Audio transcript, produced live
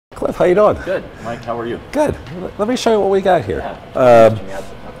How you doing? Good. Mike, how are you? Good. Let me show you what we got here.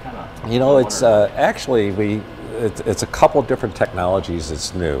 You know, it's actually it's a couple different technologies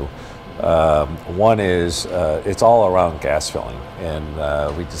that's new. One is it's all around gas filling,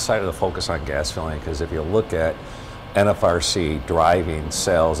 and we decided to focus on gas filling because if you look at NFRC driving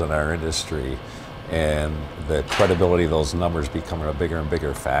sales in our industry and the credibility of those numbers becoming a bigger and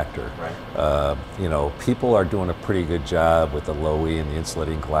bigger factor. Right. You know, people are doing a pretty good job with the low E and the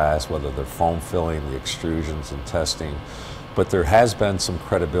insulating glass, whether they're foam filling, the extrusions and testing, but there has been some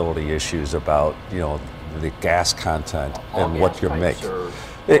credibility issues about, you know, the gas content and what you're making.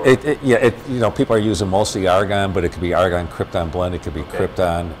 You know, people are using mostly argon, but it could be argon-krypton blend, it could be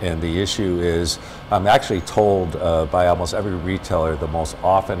krypton, and the issue is, I'm actually told by almost every retailer, the most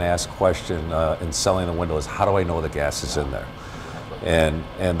often asked question in selling the window is, how do I know the gas is in there?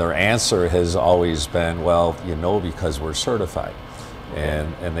 And their answer has always been, well, you know, because we're certified.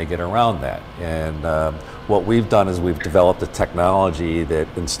 And they get around that. And what we've done is we've developed a technology that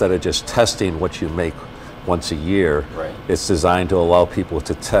instead of just testing what you make once a year, it's designed to allow people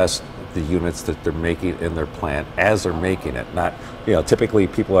to test the units that they're making in their plant as they're making it. Not, you know, typically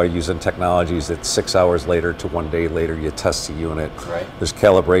people are using technologies that 6 hours later to 1 day later you test the unit. There's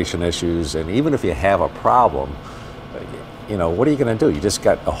calibration issues, and even if you have a problem, you know, what are you going to do? You just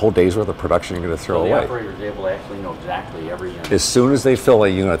got a whole day's worth of production you're going to throw away. The operator is able to actually know exactly every unit. As soon as they fill a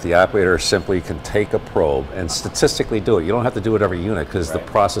unit, the operator simply can take a probe and statistically do it. You don't have to do it every unit because the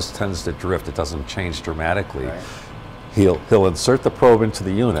process tends to drift. It doesn't change dramatically. He'll insert the probe into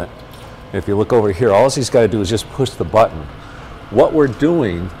the unit. If you look over here, all he's got to do is just push the button. What we're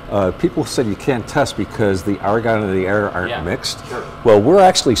doing, people said you can't test because the argon and the air aren't mixed. Well, we're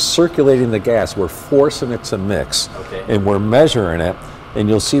actually circulating the gas. We're forcing it to mix, and we're measuring it. And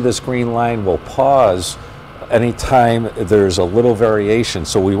you'll see this green line will pause anytime there's a little variation.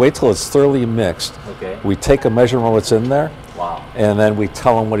 So we wait till it's thoroughly mixed. We take a measurement of what's in there, and then we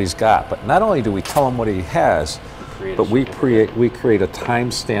tell him what he's got. But not only do we tell him what he has, but we create a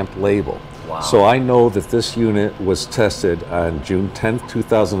time-stamped label. So I know that this unit was tested on June 10th,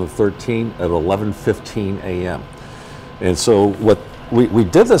 2013 at 11:15 a.m. And so what we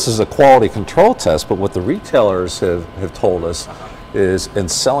did this as a quality control test, but what the retailers have told us is in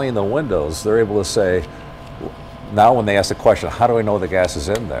selling the windows, they're able to say, now when they ask the question, how do I know the gas is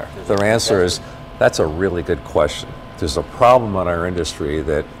in there? Their answer is, that's a really good question. There's a problem in our industry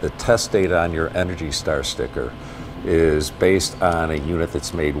that the test data on your Energy Star sticker is based on a unit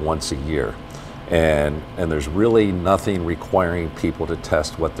that's made once a year. And there's really nothing requiring people to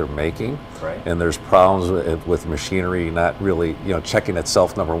test what they're making. And there's problems with machinery not really, you know, checking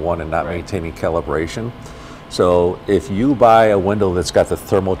itself, number one, and not maintaining calibration. So if you buy a window that's got the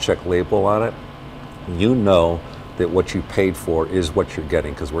ThermoCheck label on it, you know that what you paid for is what you're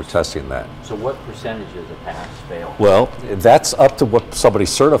getting because we're testing that. So what percentage is a pass fail? Well, that's up to what somebody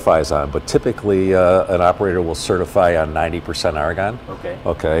certifies on, but typically an operator will certify on 90% argon.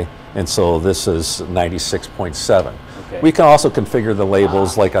 Okay. And so this is 96.7. We can also configure the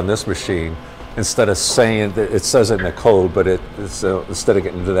labels like on this machine. Instead of saying that it says it in the code, but it's instead of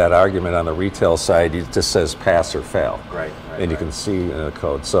getting into that argument on the retail side, it just says pass or fail. And you can see in the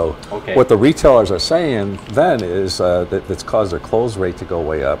code. So what the retailers are saying then is that's caused their close rate to go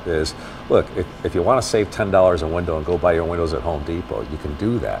way up is, look, if you want to save $10 a window and go buy your windows at Home Depot, you can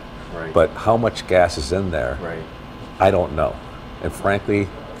do that. But how much gas is in there, I don't know. And frankly,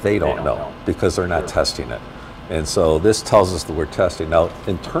 they don't know because they're not testing it. And so this tells us that we're testing. Now,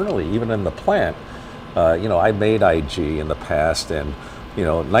 internally, even in the plant, you know, I made IG in the past, and, you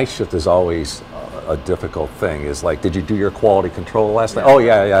know, night shift is always a difficult thing. Is like, did you do your quality control last night? Oh,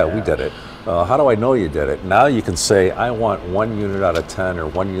 yeah, we did it. How do I know you did it? Now you can say, I want 1 unit out of 10 or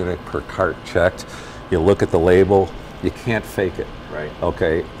 1 unit per cart checked. You look at the label, you can't fake it.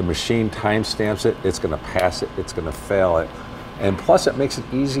 Okay, the machine timestamps it, it's going to pass it, it's going to fail it. And plus, it makes it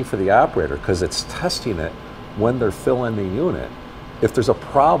easy for the operator because it's testing it when they're filling the unit. If there's a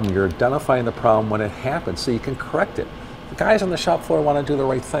problem, you're identifying the problem when it happens so you can correct it. The guys on the shop floor want to do the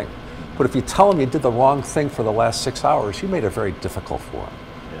right thing. But if you tell them you did the wrong thing for the last 6 hours, you made it very difficult for them.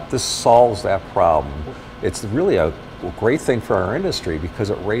 This solves that problem. It's really a great thing for our industry because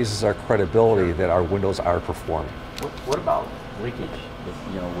it raises our credibility that our windows are performing. What about leakage?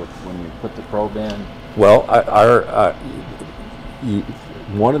 You know, when you put the probe in? Well,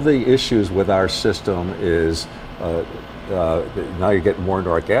 one of the issues with our system is, now you're getting more into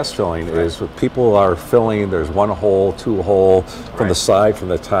our gas filling, is when people are filling, there's 1 hole, 2 hole, from the side, from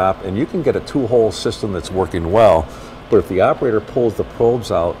the top, and you can get a 2-hole system that's working well, but if the operator pulls the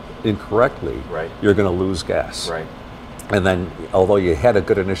probes out incorrectly, you're going to lose gas. And then, although you had a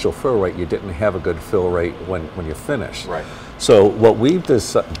good initial fill rate, you didn't have a good fill rate when you finish. Right. So what we've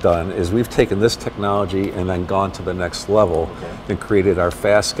done is we've taken this technology and then gone to the next level and created our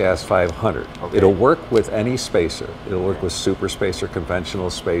FastGas500. Okay. It'll work with any spacer. It'll work with super spacer, conventional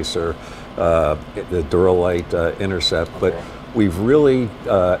spacer, the Duralite Intercept, but we've really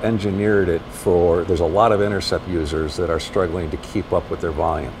engineered it for, there's a lot of Intercept users that are struggling to keep up with their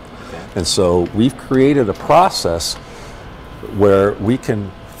volume. Okay. And so we've created a process where we can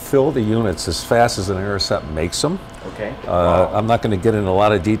fill the units as fast as an Intercept makes them. Okay. I'm not going to get into a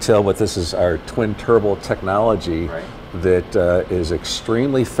lot of detail, but this is our twin turbo technology that is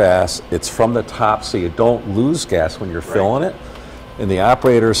extremely fast. It's from the top, so you don't lose gas when you're filling it. And the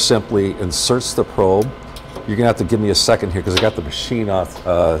operator simply inserts the probe. You're going to have to give me a second here because I got the machine off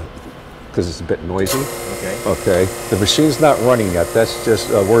because it's a bit noisy. Okay. Okay. The machine's not running yet. That's just,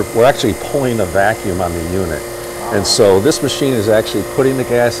 we're actually pulling a vacuum on the unit. And so this machine is actually putting the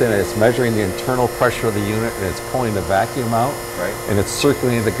gas in, and it's measuring the internal pressure of the unit, and it's pulling the vacuum out, and it's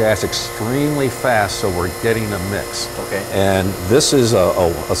circulating the gas extremely fast, so we're getting a mix. Okay. And this is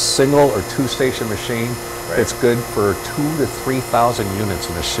a single or two station machine. It's good for 2,000 to 3,000 units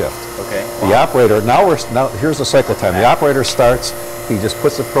in a shift. Okay. The operator, now here's the cycle time. The operator starts, he just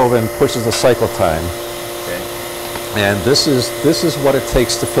puts the probe in, pushes the cycle time. Okay. And this is what it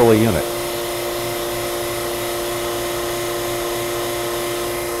takes to fill a unit.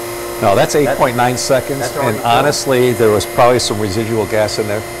 No, that's 8.9 seconds, and honestly, there was probably some residual gas in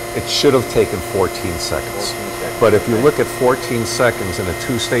there. It should have taken 14 seconds. But if you look at 14 seconds in a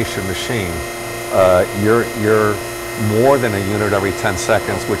two-station machine, you're more than a unit every 10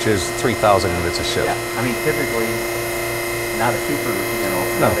 seconds, which is 3,000 units a shift. Yeah, I mean, typically, not a super,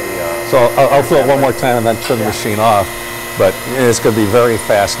 not a... So I'll fill it one more time and then turn the machine off, but it's going to be very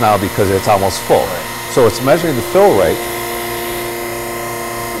fast now because it's almost full. So it's measuring the fill rate.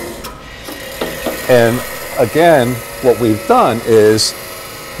 And again, what we've done is,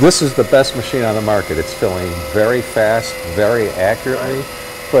 this is the best machine on the market. It's filling very fast, very accurately,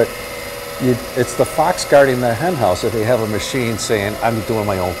 but it's the fox guarding the hen house if they have a machine saying, I'm doing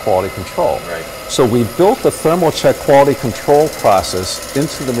my own quality control. So we built the thermal check quality control process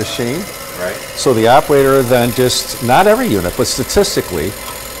into the machine. So the operator then just, not every unit, but statistically,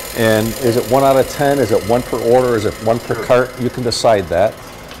 and is it 1 out of 10, is it 1 per order, is it 1 per cart, you can decide that.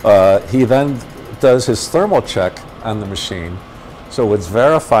 He then does his thermal check on the machine, so it's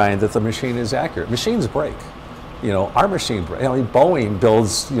verifying that the machine is accurate. Machines break. Our machine, Boeing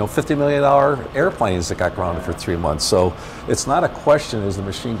builds, $50 million airplanes that got grounded for 3 months. So it's not a question, is the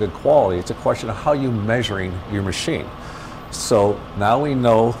machine good quality? It's a question of how you're measuring your machine. So now we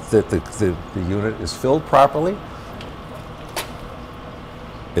know that the unit is filled properly.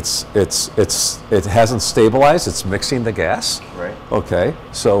 It hasn't stabilized. It's mixing the gas. Okay.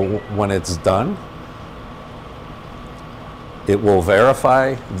 So when it's done, it will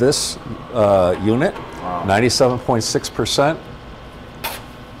verify this unit, 97.6%,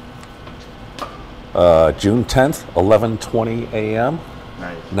 June 10th, 11:20 a.m.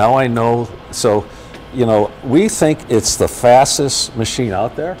 Now I know, so, we think it's the fastest machine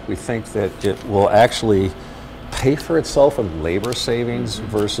out there. We think that it will actually pay for itself in labor savings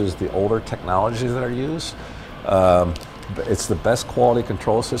versus the older technologies that are used. It's the best quality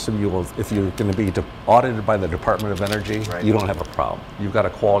control system. If you're going to be audited by the Department of Energy, you don't have a problem. You've got a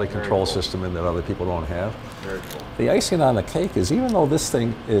quality control system in that other people don't have. Very cool. The icing on the cake is, even though this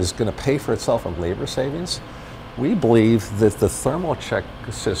thing is going to pay for itself in labor savings, we believe that the thermal check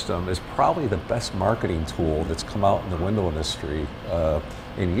system is probably the best marketing tool that's come out in the window industry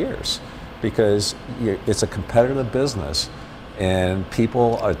in years, because it's a competitive business, and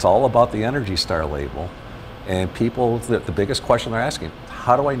it's all about the Energy Star label. And people, the biggest question they're asking,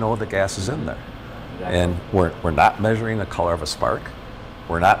 how do I know the gas is in there? And we're not measuring the color of a spark.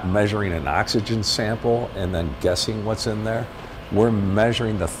 We're not measuring an oxygen sample and then guessing what's in there. We're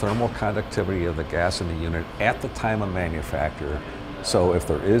measuring the thermal conductivity of the gas in the unit at the time of manufacture. So if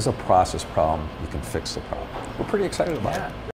there is a process problem, you can fix the problem. We're pretty excited about it.